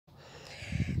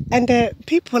And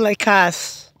people like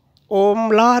us, whom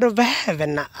Lord of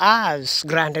heaven has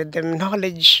granted them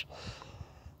knowledge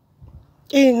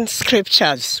in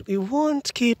scriptures, we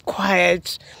won't keep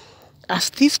quiet as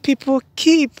these people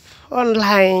keep on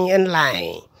lying and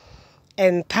lying.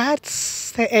 And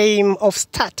that's the aim of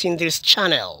starting this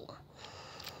channel.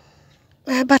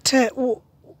 But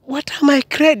what are my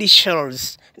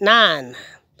credentials? None.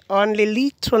 Only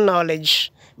little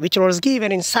knowledge which was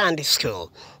given in Sunday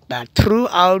school. But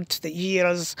throughout the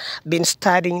years, been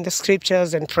studying the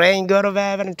scriptures and praying God of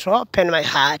heaven to open my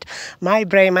heart, my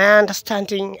brain, my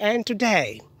understanding. And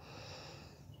today,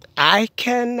 I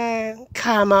can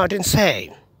come out and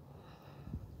say,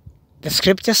 the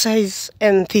scripture says,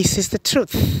 and this is the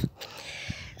truth.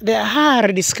 There are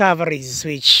discoveries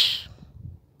which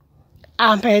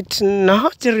I might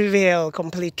not reveal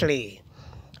completely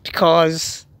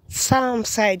because some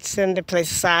sites and the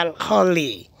places are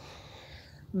holy.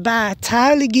 But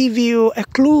I'll give you a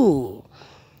clue.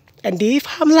 And if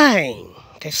I'm lying,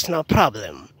 there's no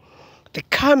problem. The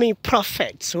coming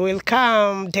prophets will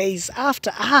come days after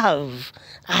I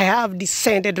have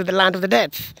descended to the land of the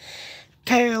dead.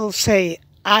 They'll say,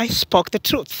 I spoke the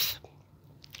truth.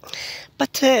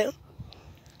 But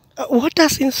what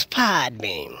has inspired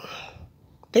me?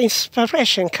 The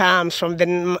inspiration comes from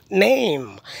the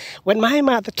name. When my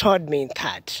mother told me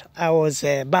that I was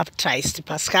baptized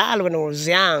Pascal when I was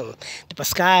young,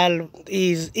 Pascal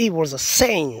he was a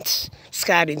saint,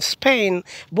 Pascal in Spain,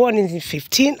 born in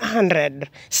 1500,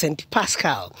 Saint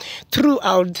Pascal.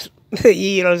 Throughout the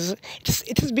years,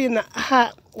 it has been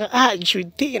urge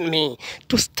within me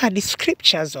to study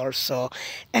scriptures also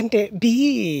and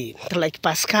be like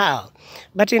Pascal.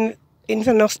 But in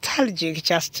the nostalgic,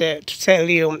 just to tell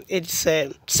you, it's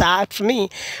sad for me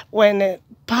when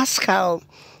Pascal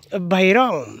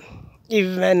Byron,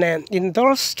 even in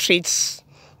those streets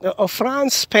of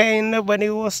France, Spain, when he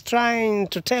was trying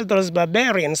to tell those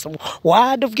barbarians the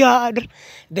word of God,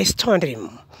 they stoned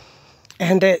him.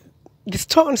 And the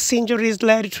stone's injuries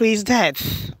led to his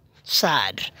death.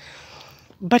 Sad.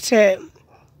 But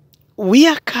we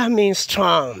are coming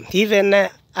strong. Even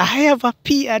I have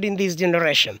appeared in this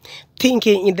generation,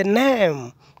 thinking in the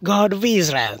name God of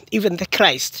Israel, even the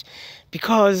Christ,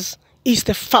 because he's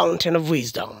the fountain of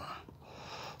wisdom.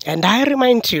 And I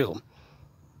remind you,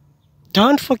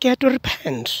 don't forget to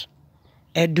repent,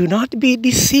 and do not be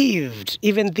deceived,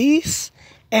 even these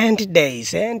end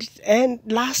days and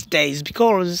last days,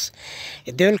 because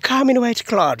they will come in white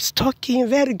clouds, talking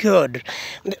very good.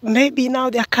 Maybe now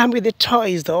they are coming with the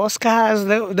toys, the Oscars,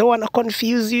 they want to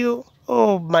confuse you.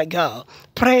 Oh my God.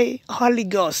 Pray Holy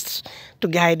Ghost to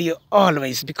guide you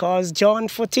always, because John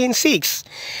 14:6,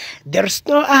 there's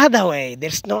no other way.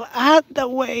 There's no other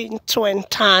way to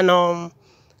eternal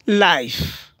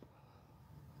life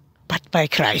but by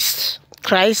Christ.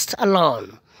 Christ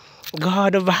alone.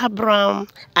 God of Abraham,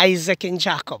 Isaac, and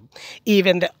Jacob,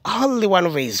 even the Holy One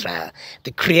of Israel,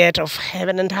 the Creator of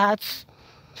heaven and earth,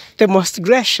 the most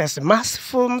gracious,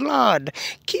 merciful Lord,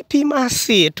 keep Him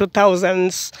mercy to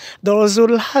thousands, those who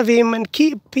love Him and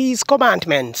keep His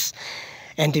commandments,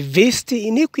 and visit the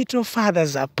iniquity of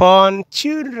fathers upon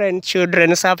children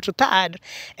up to third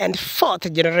and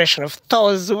fourth generation of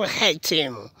those who hate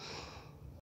Him.